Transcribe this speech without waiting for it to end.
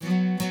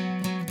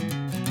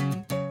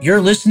You're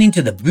listening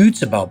to the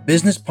Boots About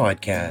Business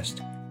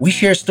podcast. We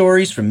share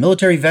stories from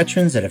military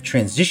veterans that have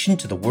transitioned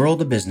to the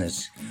world of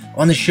business.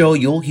 On the show,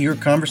 you'll hear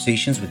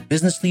conversations with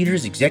business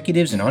leaders,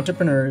 executives, and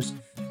entrepreneurs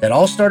that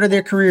all started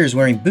their careers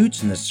wearing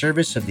boots in the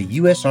service of the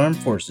U.S. Armed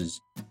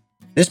Forces.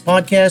 This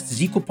podcast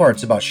is equal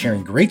parts about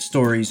sharing great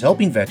stories,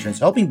 helping veterans,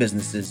 helping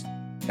businesses,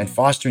 and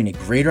fostering a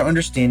greater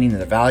understanding of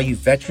the value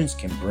veterans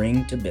can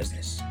bring to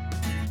business.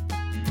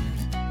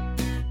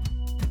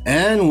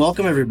 And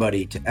welcome,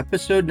 everybody, to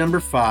episode number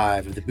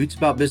 5 of the Boots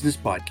About Business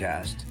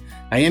podcast.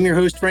 I am your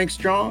host, Frank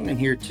Strong, and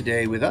here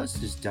today with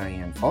us is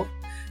Diane Falk.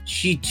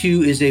 She,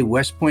 too, is a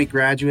West Point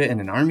graduate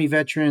and an Army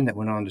veteran that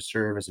went on to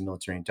serve as a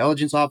military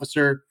intelligence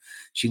officer.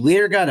 She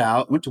later got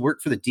out, went to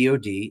work for the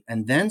DoD,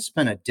 and then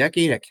spent a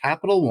decade at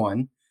Capital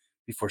One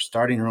before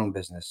starting her own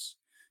business.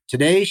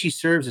 Today, she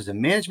serves as a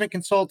management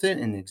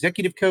consultant and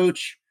executive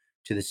coach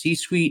to the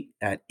C-suite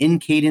at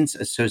InCadence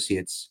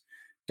Associates.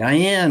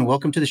 Diane,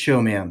 welcome to the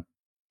show, ma'am.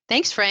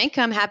 Thanks, Frank.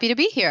 I'm happy to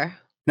be here.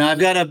 Now, I've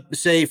got to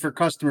say for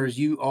customers,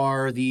 you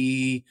are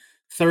the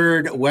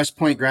third West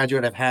Point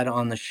graduate I've had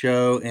on the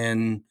show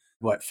in,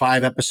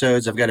 5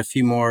 episodes. I've got a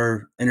few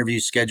more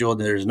interviews scheduled.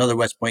 There's another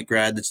West Point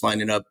grad that's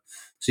lining up.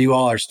 So you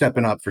all are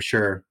stepping up for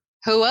sure.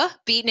 HUA,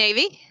 beat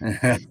Navy.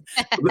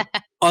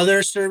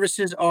 Other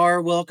services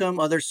are welcome.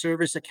 Other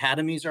service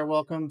academies are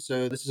welcome.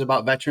 So this is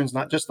about veterans,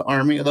 not just the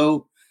Army,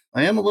 although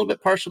I am a little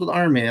bit partial to the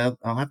Army, I'll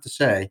have to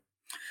say.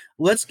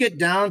 Let's get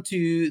down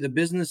to the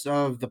business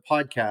of the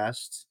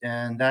podcast,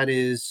 and that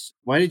is,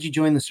 why did you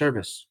join the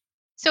service?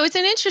 So it's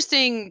an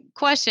interesting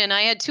question.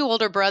 I had 2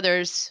 older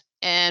brothers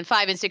and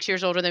 5 and 6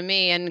 years older than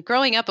me. And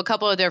growing up, a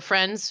couple of their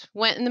friends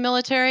went in the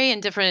military in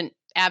different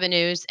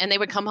avenues, and they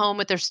would come home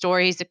with their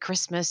stories at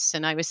Christmas.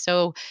 And I was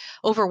so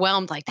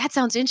overwhelmed, like, that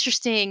sounds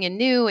interesting and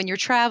new, and you're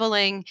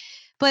traveling.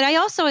 But I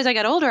also, as I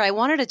got older, I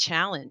wanted a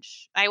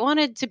challenge. I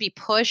wanted to be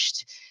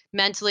pushed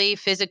mentally,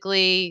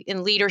 physically,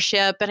 in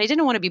leadership, and I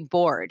didn't want to be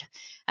bored.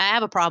 I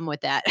have a problem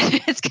with that.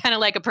 It's kind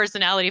of like a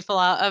personality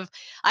flaw of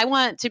I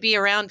want to be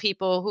around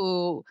people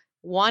who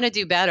want to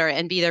do better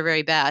and be their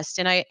very best.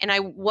 And I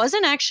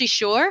wasn't actually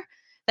sure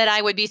that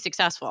I would be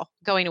successful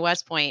going to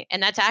West Point.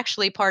 And that's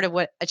actually part of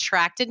what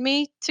attracted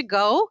me to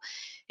go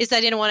is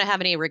I didn't want to have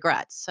any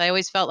regrets. I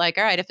always felt like,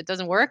 all right, if it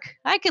doesn't work,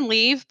 I can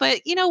leave.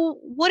 But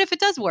what if it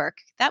does work?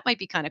 That might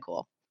be kind of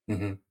cool.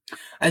 Mm-hmm.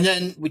 And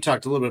then we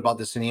talked a little bit about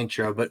this in the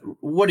intro, but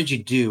what did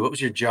you do? What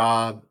was your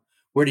job?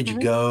 Where did you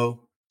go?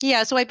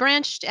 Yeah, so I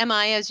branched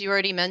MI, as you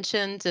already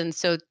mentioned. And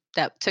so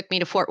that took me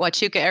to Fort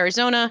Huachuca,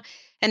 Arizona.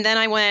 And then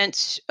I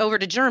went over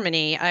to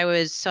Germany. I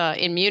was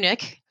in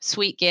Munich,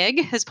 sweet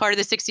gig, as part of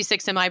the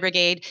 66 MI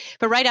Brigade.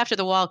 But right after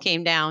the wall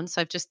came down,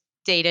 so I've just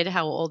dated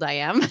how old I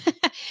am.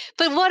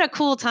 But what a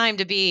cool time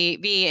to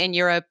be in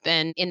Europe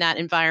and in that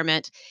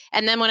environment.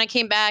 And then when I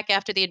came back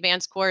after the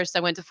advanced course, I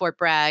went to Fort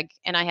Bragg,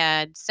 and I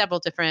had several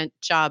different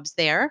jobs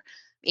there.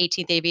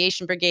 18th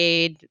Aviation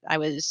Brigade. I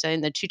was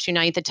in the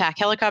 229th Attack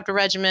Helicopter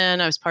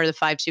Regiment. I was part of the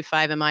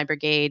 525 MI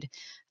Brigade.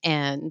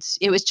 And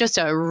it was just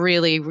a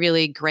really,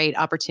 really great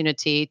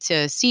opportunity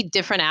to see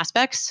different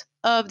aspects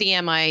of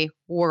the MI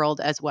world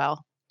as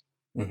well.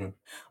 Mm-hmm.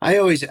 I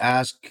always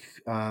ask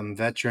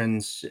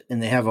veterans,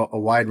 and they have a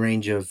wide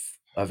range of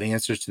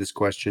answers to this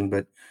question,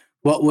 but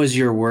what was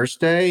your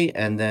worst day?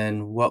 And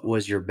then what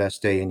was your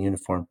best day in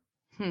uniform?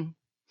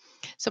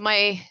 So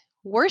my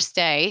worst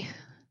day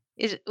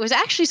was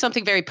actually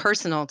something very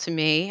personal to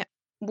me.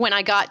 When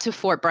I got to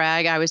Fort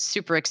Bragg, I was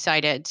super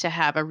excited to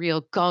have a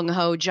real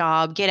gung-ho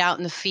job, get out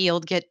in the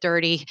field, get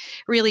dirty,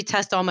 really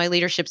test all my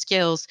leadership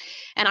skills.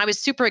 And I was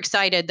super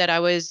excited that I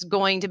was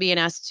going to be an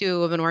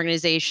S2 of an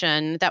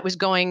organization that was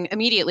going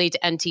immediately to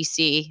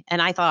NTC.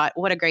 And I thought,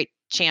 what a great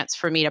chance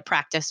for me to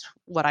practice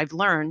what I've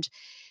learned.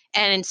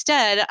 And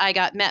instead, I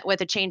got met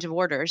with a change of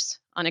orders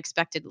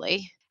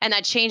unexpectedly. And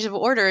that change of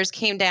orders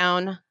came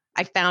down,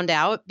 I found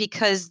out,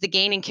 because the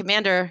gaining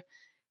commander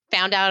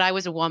found out I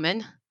was a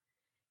woman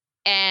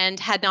and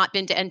had not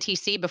been to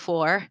NTC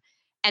before.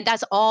 And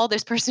that's all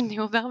this person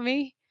knew about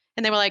me.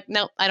 And they were like,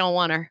 nope, I don't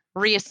want her.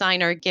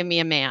 Reassign her, give me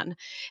a man.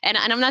 And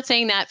I'm not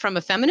saying that from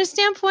a feminist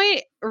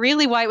standpoint.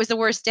 Really, why it was the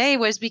worst day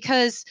was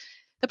because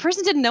the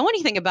person didn't know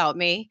anything about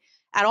me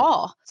at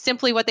all,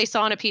 simply what they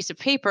saw on a piece of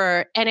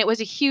paper. And it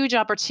was a huge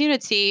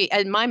opportunity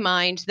in my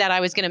mind that I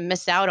was going to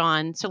miss out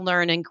on to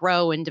learn and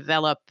grow and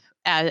develop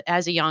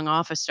as a young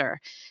officer.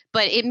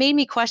 But it made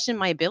me question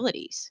my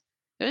abilities.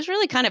 It was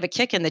really kind of a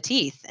kick in the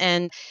teeth.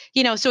 And,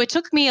 so it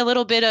took me a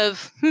little bit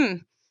of,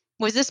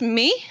 was this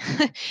me?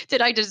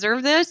 Did I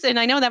deserve this? And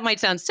I know that might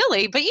sound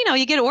silly, but,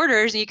 you get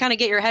orders and you kind of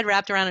get your head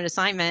wrapped around an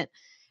assignment.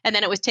 And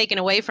then it was taken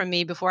away from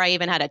me before I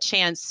even had a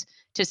chance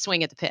to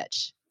swing at the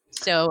pitch.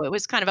 So it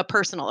was kind of a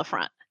personal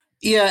affront.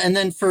 Yeah. And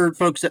then for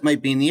folks that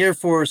might be in the Air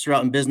Force or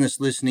out in business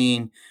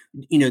listening,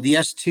 the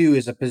S2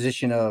 is a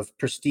position of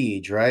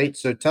prestige, right?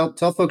 So tell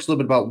folks a little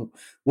bit about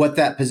what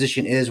that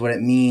position is, what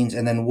it means,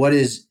 and then what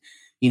is,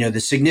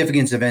 the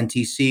significance of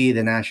NTC,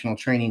 the National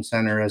Training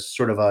Center, as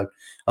sort of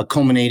a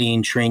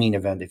culminating training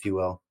event, if you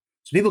will,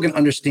 so people can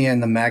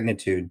understand the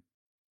magnitude.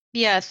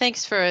 Yeah,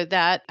 thanks for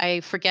that. I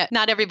forget,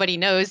 not everybody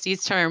knows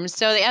these terms.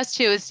 So the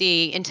S2 is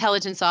the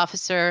intelligence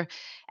officer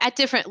at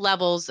different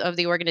levels of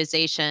the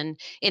organization.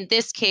 In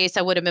this case,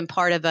 I would have been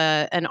part of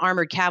an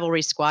armored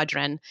cavalry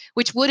squadron,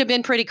 which would have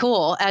been pretty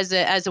cool. As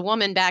a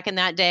woman back in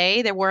that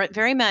day, there weren't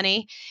very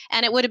many,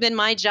 and it would have been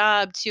my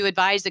job to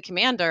advise the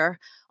commander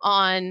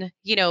on,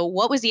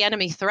 what was the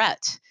enemy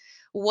threat?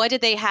 What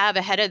did they have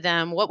ahead of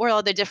them? What were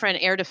all the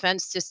different air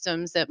defense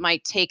systems that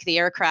might take the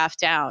aircraft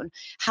down?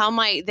 How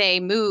might they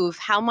move?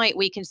 How might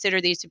we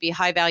consider these to be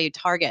high value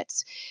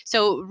targets?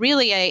 So,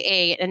 really,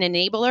 an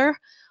enabler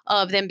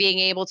of them being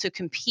able to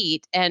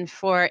compete. And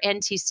for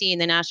NTC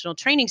and the National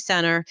Training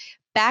Center,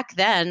 back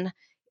then,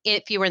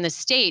 if you were in the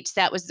States,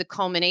 that was the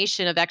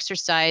culmination of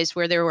exercise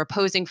where there were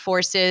opposing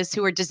forces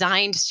who were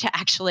designed to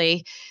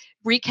actually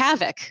wreak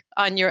havoc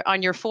on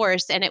your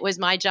force. And it was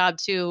my job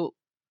to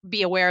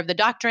be aware of the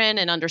doctrine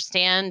and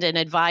understand and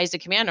advise the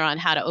commander on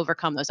how to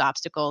overcome those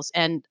obstacles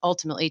and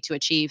ultimately to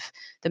achieve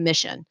the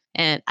mission.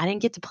 And I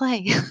didn't get to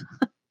play.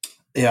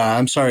 Yeah,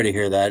 I'm sorry to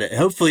hear that.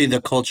 Hopefully,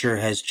 the culture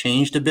has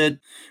changed a bit,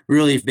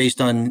 really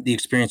based on the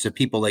experience of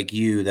people like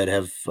you that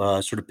have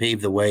sort of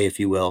paved the way, if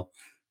you will,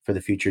 for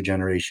the future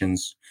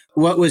generations.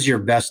 What was your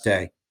best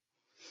day?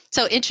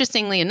 So,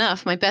 interestingly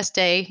enough, my best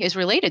day is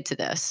related to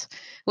this,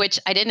 which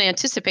I didn't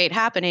anticipate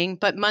happening.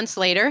 But months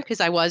later, because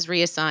I was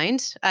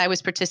reassigned, I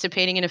was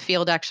participating in a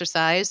field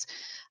exercise.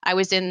 I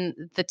was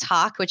in the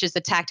TOC, which is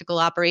the Tactical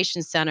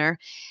Operations Center.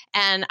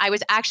 And I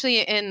was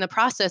actually in the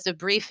process of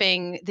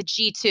briefing the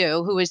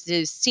G2, who was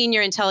the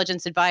senior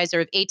intelligence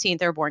advisor of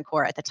 18th Airborne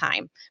Corps at the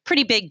time.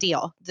 Pretty big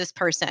deal, this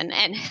person,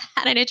 and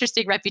had an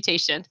interesting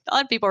reputation. A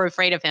lot of people were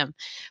afraid of him,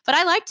 but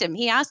I liked him.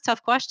 He asked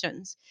tough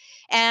questions.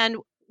 And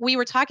we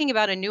were talking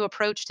about a new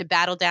approach to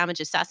battle damage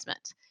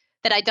assessment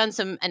that I'd done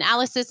some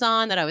analysis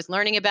on, that I was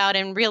learning about,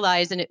 and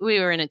realized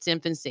we were in its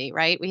infancy,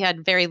 right? We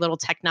had very little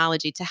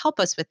technology to help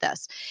us with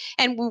this.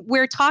 And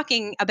we're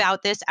talking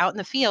about this out in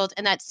the field,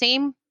 and that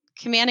same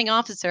commanding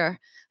officer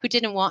who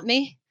didn't want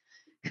me,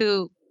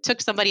 who took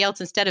somebody else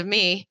instead of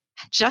me,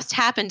 just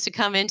happened to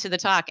come into the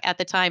talk at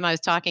the time I was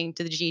talking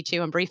to the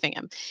G2 and briefing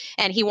him.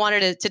 And he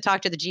wanted to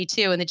talk to the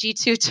G2, and the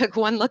G2 took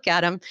one look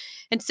at him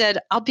and said,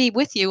 "I'll be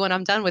with you when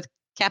I'm done with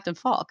Captain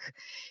Falk."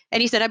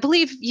 And he said, "I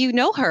believe you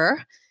know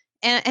her.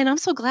 And I'm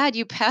so glad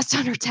you passed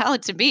on her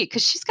talent to me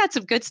because she's got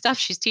some good stuff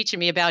she's teaching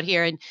me about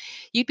here. And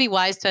you'd be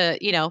wise to,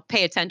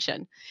 pay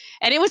attention."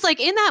 And it was like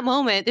in that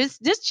moment, this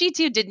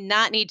G2 did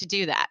not need to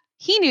do that.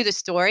 He knew the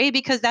story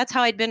because that's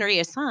how I'd been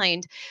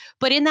reassigned.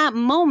 But in that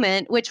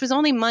moment, which was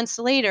only months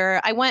later,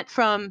 I went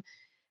from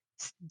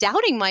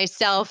doubting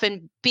myself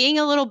and being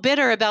a little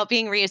bitter about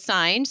being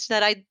reassigned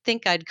that I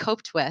think I'd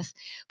coped with,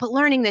 but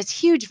learning this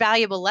huge,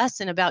 valuable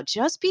lesson about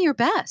just be your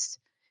best,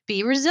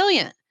 be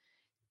resilient,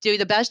 do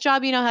the best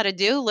job you know how to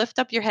do, lift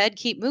up your head,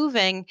 keep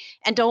moving,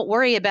 and don't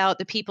worry about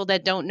the people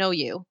that don't know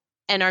you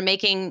and are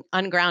making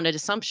ungrounded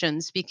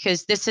assumptions,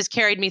 because this has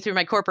carried me through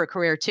my corporate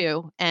career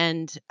too.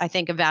 And I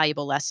think a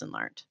valuable lesson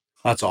learned.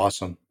 That's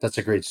awesome. That's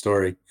a great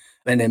story.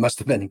 And it must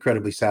have been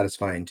incredibly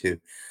satisfying too.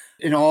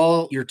 In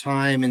all your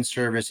time in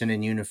service and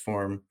in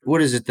uniform,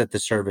 what is it that the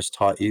service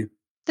taught you?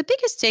 The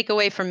biggest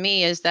takeaway for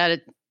me is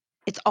that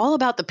it's all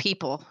about the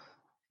people.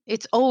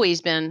 It's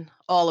always been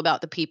all about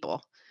the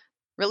people.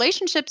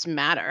 Relationships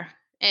matter,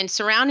 and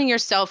surrounding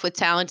yourself with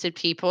talented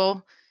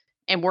people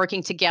and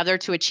working together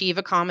to achieve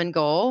a common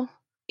goal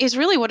is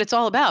really what it's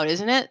all about,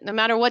 isn't it? No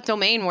matter what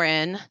domain we're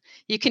in,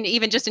 you can,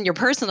 even just in your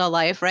personal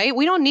life, right?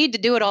 We don't need to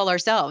do it all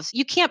ourselves.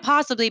 You can't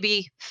possibly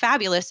be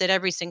fabulous at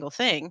every single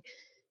thing,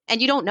 and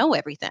you don't know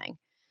everything.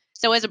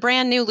 So, as a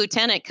brand new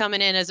lieutenant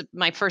coming in as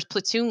my first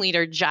platoon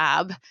leader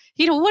job,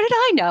 what did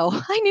I know?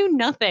 I knew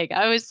nothing.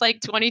 I was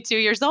like 22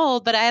 years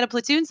old, but I had a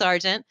platoon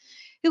sergeant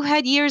who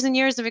had years and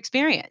years of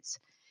experience.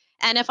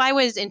 And if I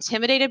was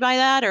intimidated by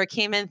that or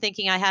came in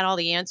thinking I had all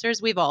the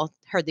answers, we've all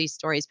heard these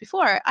stories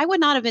before, I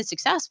would not have been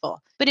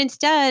successful. But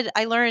instead,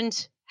 I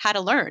learned how to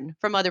learn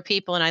from other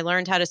people, and I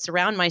learned how to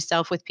surround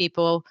myself with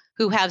people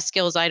who have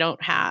skills I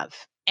don't have.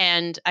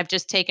 And I've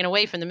just taken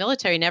away from the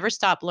military, never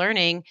stop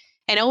learning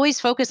and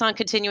always focus on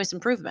continuous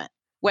improvement,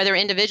 whether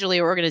individually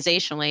or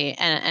organizationally.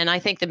 And I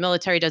think the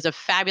military does a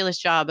fabulous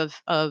job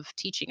of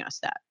teaching us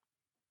that.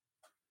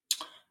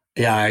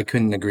 Yeah, I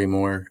couldn't agree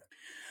more.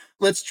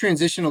 Let's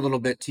transition a little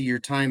bit to your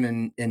time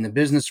in the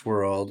business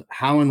world.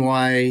 How and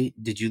why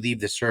did you leave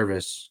the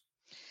service?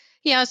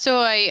 Yeah, so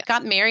I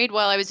got married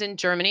while I was in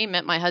Germany,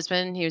 met my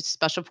husband. He was a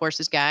special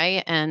forces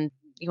guy. And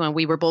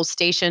we were both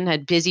stationed,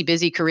 had busy,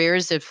 busy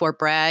careers at Fort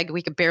Bragg.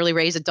 We could barely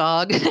raise a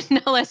dog,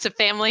 no less a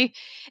family.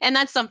 And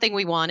that's something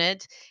we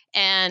wanted.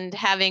 And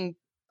having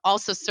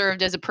also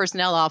served as a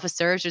personnel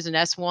officer, which is an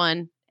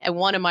S1, and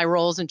one of my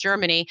roles in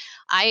Germany,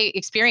 I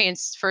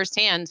experienced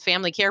firsthand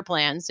family care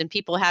plans and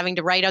people having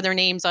to write other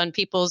names on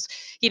people's,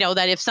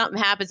 that if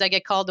something happens, I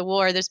get called to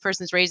war, this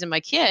person's raising my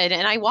kid.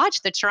 And I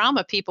watched the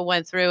trauma people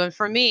went through. And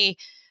for me,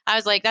 I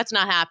was like, that's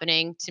not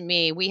happening to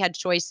me. We had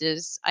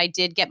choices. I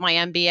did get my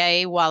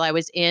MBA while I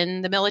was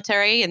in the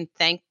military, and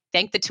thank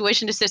thank the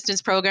tuition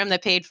assistance program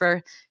that paid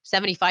for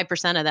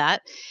 75% of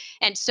that.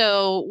 And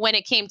so when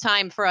it came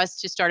time for us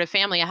to start a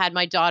family, I had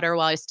my daughter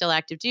while I was still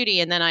active duty.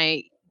 And then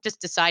I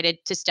just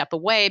decided to step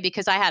away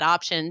because I had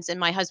options. And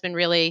my husband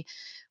really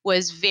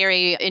was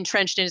very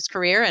entrenched in his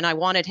career and I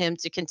wanted him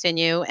to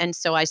continue. And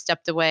so I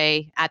stepped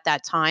away at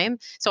that time.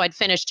 So I'd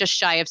finished just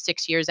shy of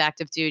 6 years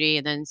active duty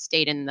and then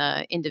stayed in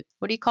the,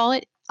 what do you call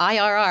it?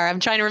 IRR. I'm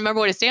trying to remember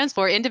what it stands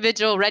for,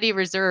 Individual Ready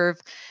Reserve,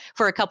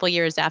 for a couple of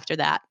years after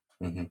that.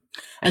 Mm-hmm.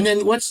 And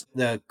then what's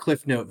the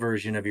Cliff Note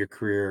version of your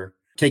career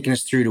taking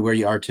us through to where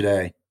you are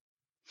today?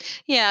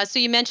 Yeah, so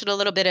you mentioned a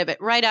little bit of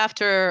it. Right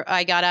after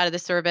I got out of the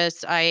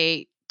service,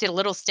 I did a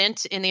little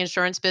stint in the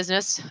insurance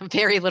business,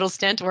 very little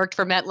stint, worked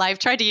for MetLife,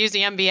 tried to use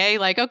the MBA,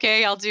 like,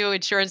 okay, I'll do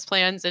insurance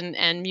plans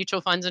and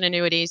mutual funds and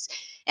annuities.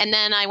 And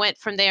then I went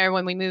from there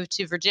when we moved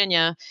to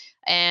Virginia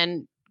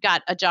and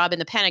got a job in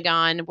the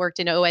Pentagon, worked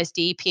in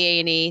OSD,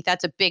 PA&E.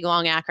 That's a big,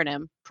 long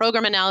acronym.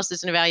 Program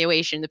Analysis and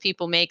Evaluation. The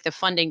people make the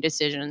funding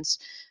decisions.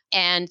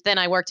 And then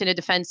I worked in a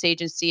defense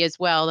agency as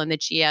well on the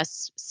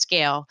GS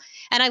scale.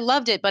 And I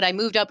loved it, but I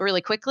moved up really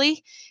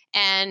quickly.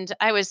 And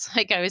I was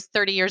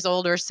 30 years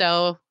old or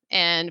so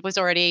and was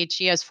already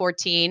GS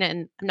 14.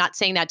 And I'm not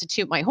saying that to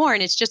toot my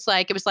horn. It's just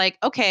like, it was like,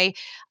 okay,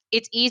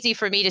 it's easy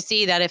for me to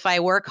see that if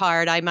I work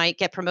hard, I might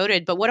get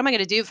promoted. But what am I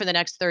going to do for the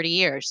next 30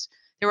 years?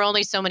 There were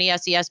only so many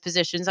SES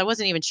positions. I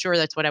wasn't even sure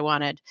that's what I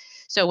wanted.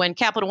 So when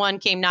Capital One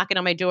came knocking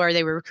on my door,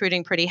 they were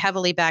recruiting pretty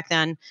heavily back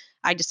then.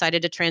 I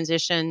decided to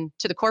transition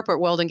to the corporate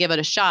world and give it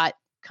a shot,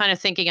 kind of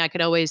thinking I could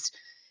always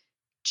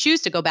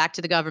choose to go back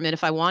to the government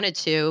if I wanted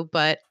to.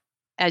 But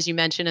as you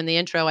mentioned in the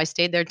intro, I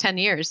stayed there 10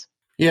 years.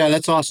 Yeah,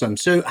 that's awesome.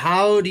 So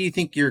how do you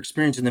think your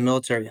experience in the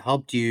military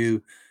helped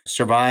you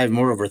survive,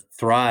 moreover,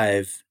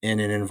 thrive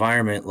in an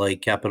environment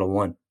like Capital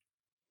One?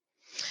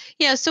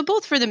 Yeah, so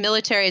both for the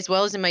military as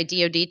well as in my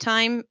DoD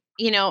time,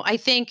 I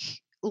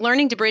think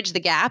learning to bridge the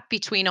gap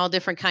between all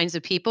different kinds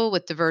of people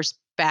with diverse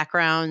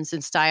backgrounds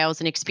and styles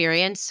and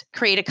experience,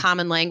 create a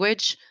common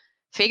language,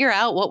 figure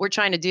out what we're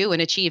trying to do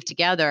and achieve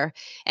together,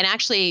 and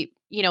actually,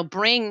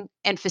 bring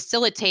and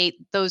facilitate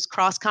those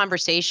cross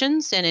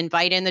conversations and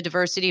invite in the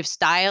diversity of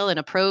style and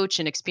approach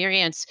and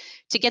experience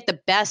to get the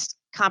best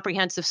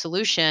comprehensive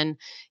solution.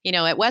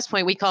 At West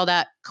Point, we call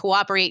that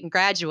cooperate and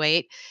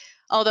graduate.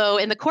 Although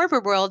in the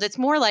corporate world, it's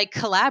more like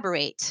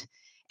collaborate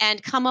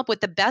and come up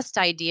with the best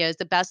ideas,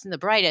 the best and the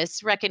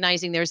brightest,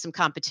 recognizing there's some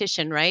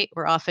competition, right?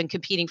 We're often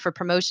competing for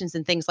promotions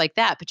and things like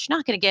that, but you're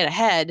not going to get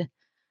ahead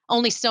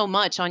only so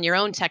much on your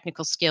own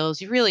technical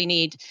skills. You really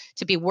need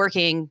to be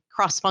working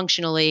cross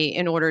functionally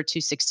in order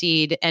to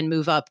succeed and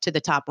move up to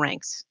the top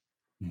ranks.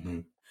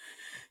 Mm-hmm.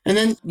 And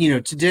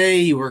then, today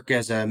you work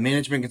as a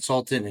management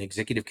consultant and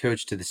executive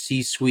coach to the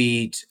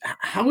C-suite.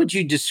 How would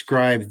you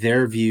describe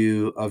their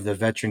view of the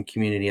veteran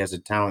community as a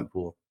talent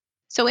pool?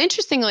 So,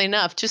 interestingly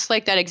enough, just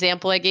like that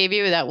example I gave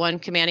you, that one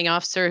commanding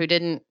officer who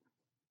didn't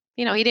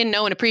he didn't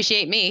know and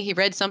appreciate me. He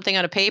read something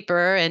on a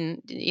paper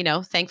and,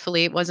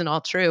 thankfully it wasn't all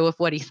true of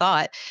what he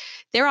thought.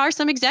 There are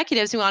some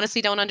executives who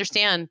honestly don't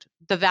understand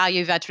the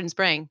value veterans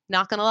bring.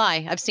 Not going to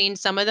lie. I've seen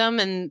some of them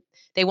and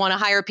they want to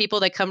hire people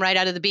that come right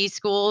out of the B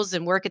schools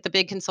and work at the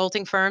big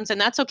consulting firms.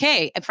 And that's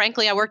okay. And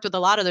frankly, I worked with a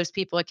lot of those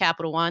people at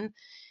Capital One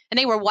and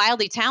they were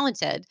wildly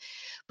talented.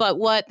 But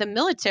what the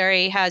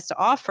military has to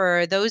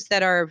offer, those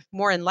that are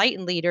more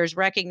enlightened leaders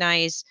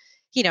recognize,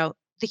 the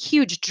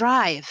huge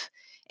drive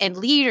and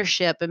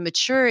leadership and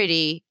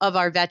maturity of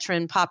our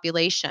veteran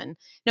population.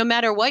 No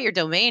matter what your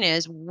domain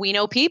is, we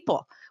know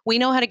people. We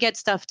know how to get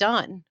stuff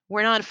done.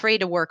 We're not afraid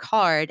to work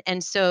hard.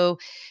 And so,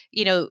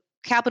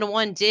 Capital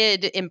One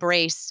did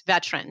embrace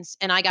veterans,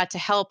 and I got to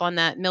help on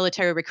that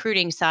military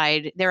recruiting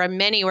side. There are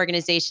many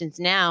organizations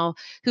now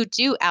who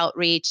do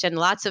outreach and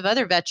lots of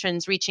other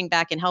veterans reaching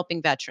back and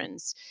helping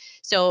veterans.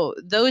 So,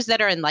 those that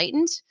are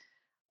enlightened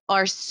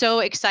are so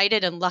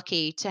excited and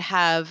lucky to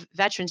have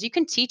veterans. You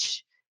can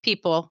teach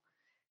people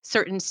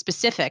certain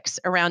specifics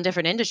around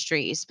different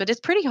industries, but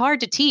it's pretty hard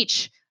to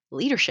teach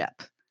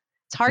leadership.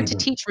 It's hard to Mhm.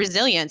 teach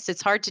resilience.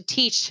 It's hard to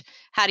teach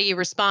how do you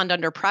respond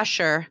under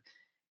pressure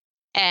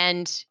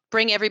and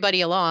bring everybody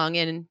along.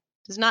 And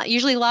there's not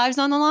usually lives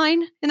on the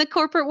line in the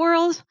corporate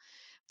world,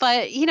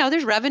 but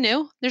there's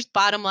revenue, there's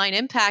bottom line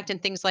impact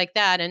and things like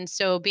that. And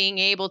so being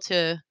able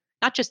to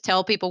not just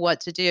tell people what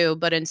to do,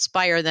 but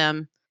inspire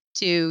them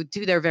to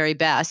do their very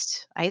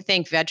best. I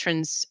think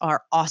veterans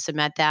are awesome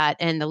at that.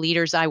 And the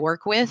leaders I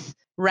work with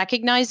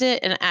recognize it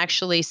and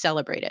actually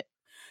celebrate it.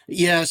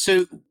 Yeah.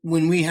 So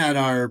when we had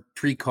our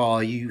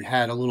pre-call, you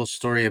had a little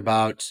story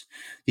about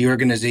the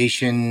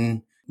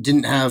organization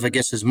didn't have, I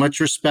guess, as much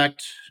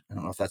respect. I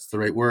don't know if that's the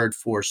right word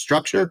for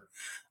structure.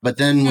 But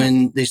then Hmm.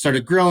 when they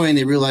started growing,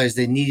 they realized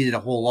they needed a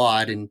whole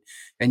lot. And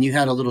you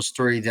had a little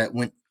story that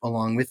went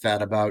along with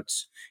that about,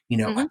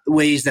 Hmm.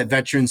 ways that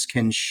veterans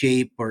can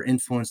shape or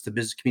influence the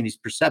business community's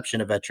perception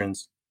of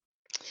veterans.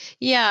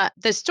 Yeah,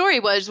 the story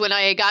was when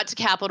I got to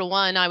Capital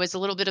One, I was a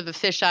little bit of a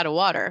fish out of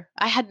water.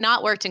 I had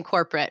not worked in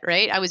corporate,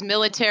 right? I was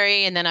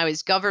military and then I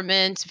was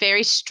government,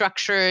 very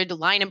structured,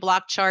 line and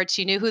block charts.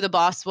 You knew who the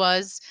boss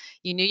was.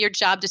 You knew your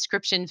job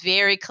description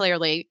very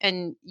clearly,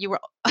 and you were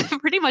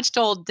pretty much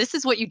told this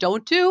is what you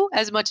don't do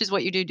as much as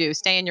what you do.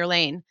 Stay in your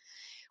lane.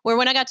 Where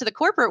when I got to the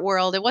corporate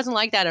world, it wasn't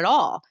like that at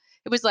all.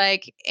 It was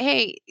like,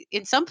 hey,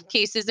 in some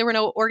cases, there were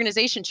no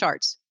organization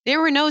charts.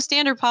 There were no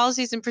standard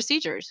policies and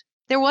procedures.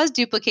 There was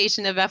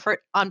duplication of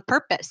effort on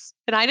purpose,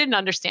 and I didn't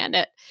understand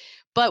it.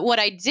 But what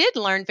I did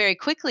learn very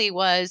quickly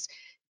was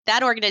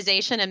that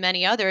organization and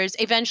many others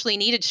eventually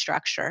needed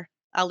structure.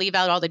 I'll leave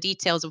out all the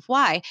details of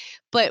why.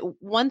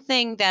 But one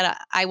thing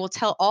that I will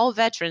tell all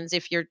veterans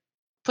if you're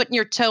putting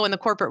your toe in the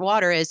corporate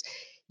water is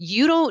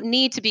you don't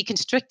need to be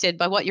constricted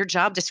by what your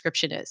job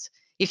description is.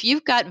 If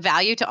you've got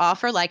value to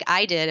offer, like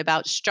I did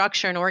about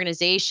structure and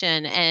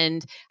organization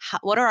and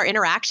what are our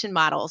interaction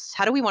models,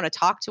 how do we want to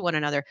talk to one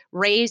another,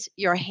 raise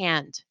your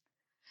hand.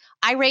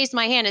 I raised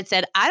my hand and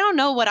said, I don't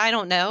know what I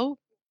don't know,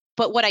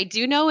 but what I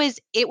do know is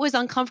it was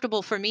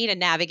uncomfortable for me to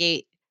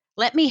navigate.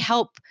 Let me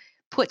help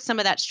put some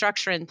of that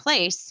structure in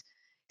place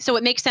so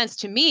it makes sense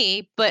to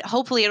me, but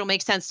hopefully it'll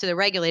make sense to the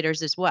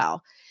regulators as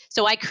well.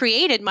 So I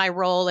created my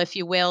role, if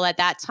you will, at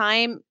that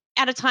time,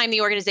 at a time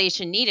the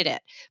organization needed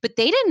it, but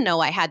they didn't know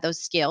I had those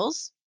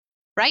skills,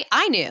 right?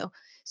 I knew.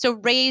 So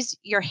raise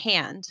your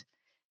hand.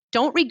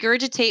 Don't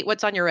regurgitate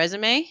what's on your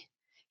resume.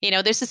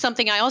 This is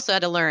something I also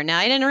had to learn. Now,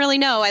 I didn't really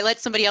know. I let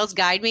somebody else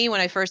guide me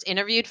when I first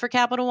interviewed for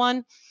Capital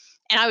One,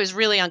 and I was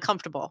really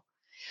uncomfortable.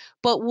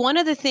 But one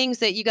of the things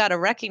that you got to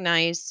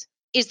recognize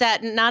is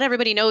that not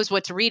everybody knows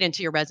what to read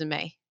into your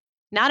resume.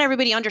 Not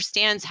everybody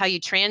understands how you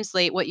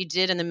translate what you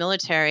did in the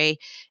military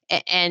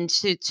and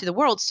to the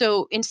world.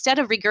 So instead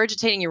of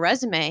regurgitating your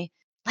resume,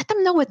 let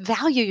them know what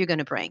value you're going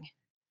to bring.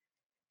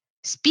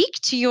 Speak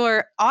to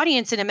your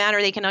audience in a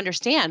manner they can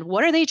understand.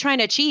 What are they trying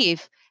to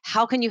achieve?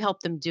 How can you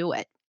help them do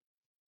it?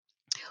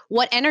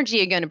 What energy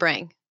are you going to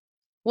bring?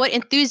 What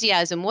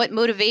enthusiasm, what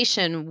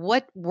motivation,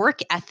 what work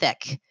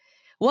ethic,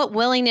 what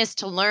willingness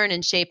to learn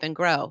and shape and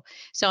grow.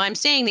 So I'm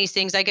saying these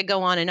things, I could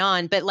go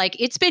on, but like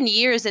it's been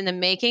years in the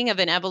making of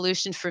an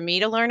evolution for me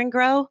to learn and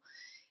grow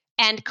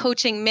and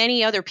coaching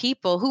many other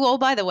people who, oh,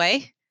 by the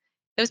way,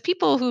 those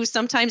people who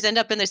sometimes end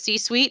up in the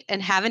C-suite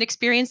and haven't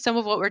experienced some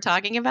of what we're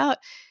talking about,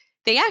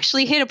 they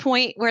actually hit a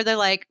point where they're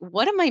like,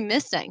 what am I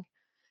missing?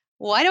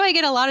 Why do I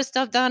get a lot of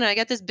stuff done and I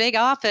got this big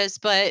office,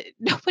 but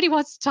nobody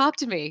wants to talk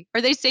to me?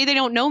 Or they say they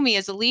don't know me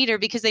as a leader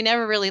because they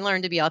never really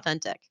learned to be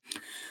authentic.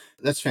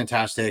 That's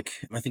fantastic.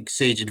 I think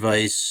sage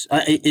advice.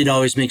 It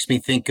always makes me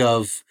think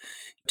of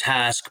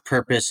task,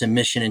 purpose, and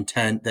mission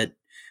intent, that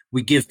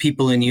we give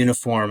people in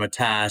uniform a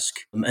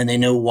task and they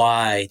know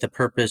why, the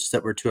purpose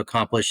that we're to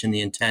accomplish and the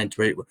intent,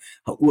 right?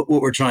 What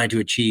we're trying to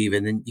achieve.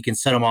 And then you can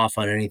set them off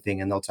on anything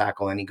and they'll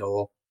tackle any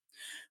goal.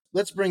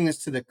 Let's bring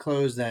this to the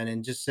close then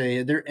and just say,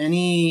 are there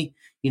any,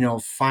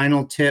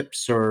 final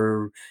tips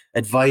or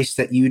advice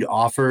that you'd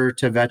offer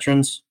to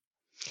veterans?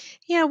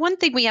 Yeah, one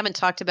thing we haven't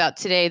talked about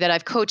today that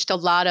I've coached a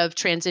lot of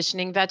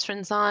transitioning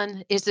veterans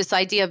on is this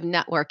idea of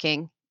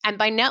networking. And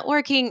by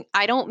networking,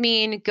 I don't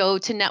mean go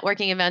to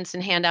networking events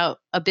and hand out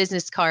a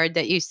business card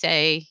that you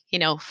say,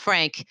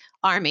 Frank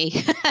Army.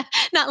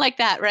 Not like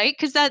that, right?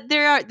 Because that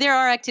there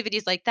are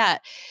activities like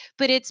that.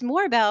 But it's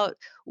more about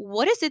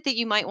what is it that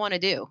you might want to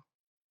do?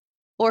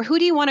 Or who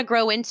do you want to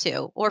grow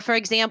into? Or, for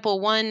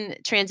example, one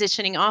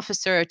transitioning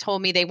officer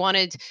told me they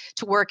wanted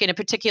to work in a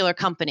particular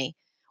company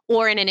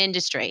or in an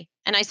industry.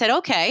 And I said,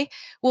 okay,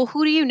 well,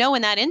 who do you know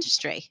in that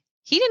industry?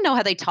 He didn't know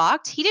how they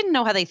talked, he didn't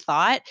know how they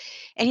thought.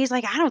 And he's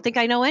like, I don't think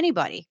I know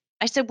anybody.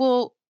 I said,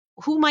 well,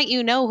 who might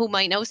you know who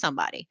might know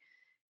somebody?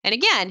 And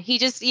again, he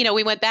just,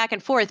 we went back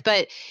and forth,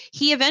 but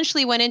he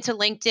eventually went into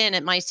LinkedIn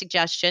at my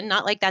suggestion.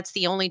 Not like that's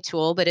the only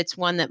tool, but it's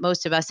one that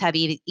most of us have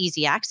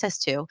easy access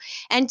to,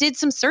 and did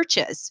some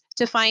searches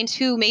to find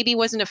who maybe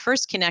wasn't a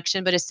first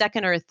connection, but a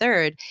second or a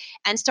third,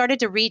 and started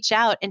to reach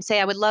out and say,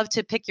 I would love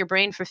to pick your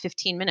brain for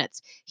 15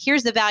 minutes.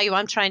 Here's the value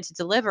I'm trying to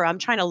deliver. I'm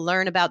trying to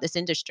learn about this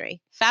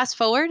industry. Fast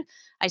forward,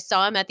 I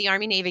saw him at the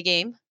Army Navy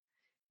game.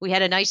 We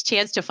had a nice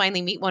chance to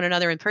finally meet one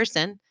another in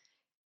person.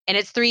 And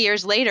it's 3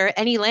 years later,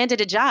 and he landed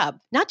a job,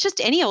 not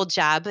just any old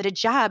job, but a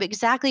job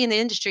exactly in the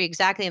industry,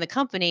 exactly in the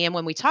company. And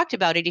when we talked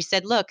about it, he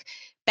said, look,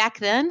 back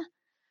then,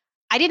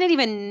 I didn't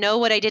even know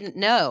what I didn't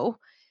know,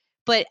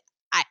 but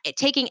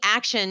taking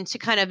action to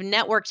kind of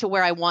network to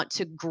where I want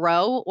to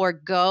grow or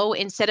go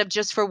instead of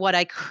just for what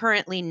I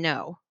currently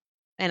know.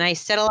 And I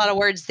said a lot of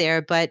words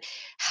there, but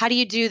how do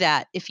you do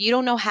that? If you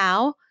don't know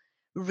how,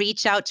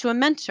 reach out to a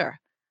mentor.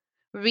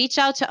 Reach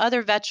out to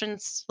other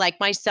veterans like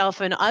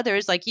myself and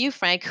others like you,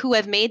 Frank, who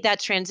have made that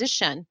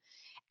transition,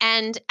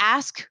 and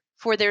ask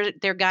for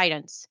their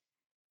guidance.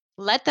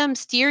 Let them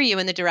steer you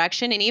in the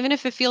direction. And even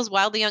if it feels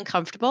wildly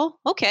uncomfortable,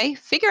 okay,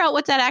 figure out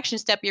what's that action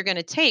step you're going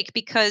to take,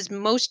 because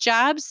most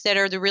jobs that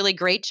are the really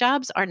great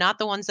jobs are not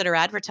the ones that are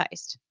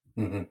advertised.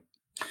 Mm-hmm.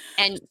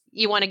 And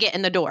you want to get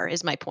in the door,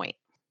 is my point.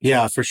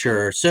 Yeah, for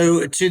sure.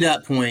 So to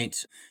that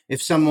point,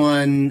 if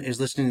someone is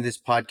listening to this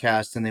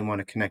podcast and they want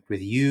to connect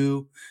with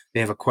you,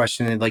 they have a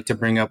question they'd like to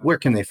bring up, where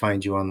can they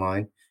find you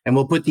online? And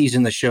we'll put these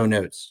in the show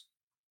notes.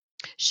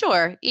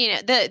 Sure.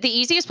 The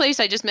easiest place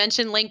I just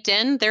mentioned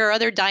LinkedIn. There are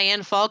other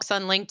Diane Falks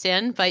on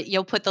LinkedIn, but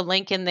you'll put the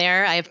link in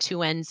there. I have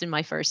two N's in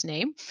my first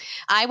name.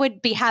 I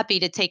would be happy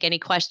to take any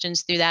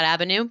questions through that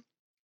avenue.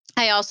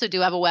 I also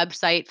do have a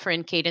website for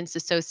Cadence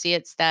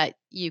Associates that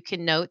you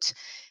can note.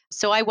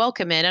 So I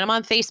welcome it. And I'm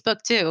on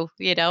Facebook too,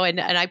 and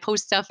I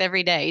post stuff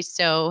every day.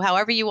 So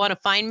however you want to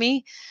find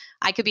me,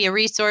 I could be a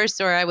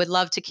resource, or I would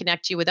love to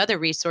connect you with other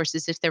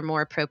resources if they're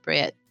more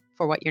appropriate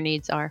for what your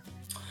needs are.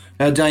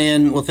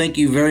 Diane, well, thank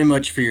you very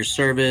much for your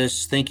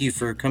service. Thank you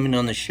for coming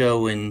on the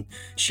show and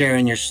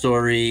sharing your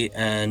story.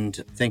 And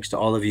thanks to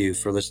all of you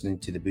for listening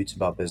to the Boots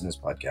About Business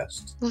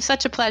podcast. It was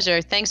such a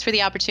pleasure. Thanks for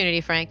the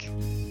opportunity, Frank.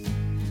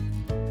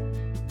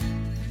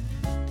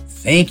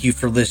 Thank you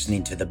for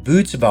listening to the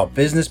Boots About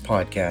Business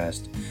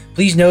podcast.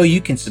 Please know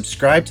you can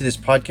subscribe to this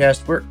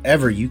podcast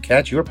wherever you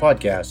catch your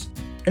podcasts.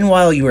 And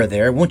while you are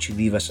there, won't you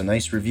leave us a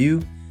nice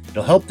review?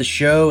 It'll help the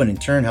show and in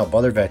turn help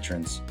other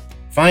veterans.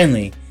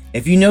 Finally,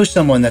 if you know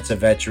someone that's a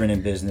veteran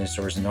in business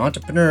or is an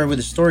entrepreneur with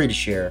a story to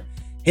share,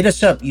 hit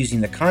us up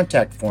using the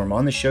contact form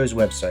on the show's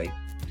website.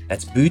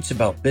 That's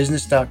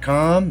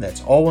bootsaboutbusiness.com.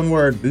 That's all one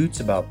word,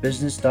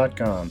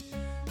 bootsaboutbusiness.com.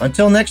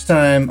 Until next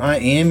time, I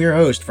am your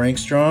host, Frank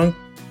Strong,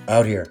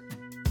 out here.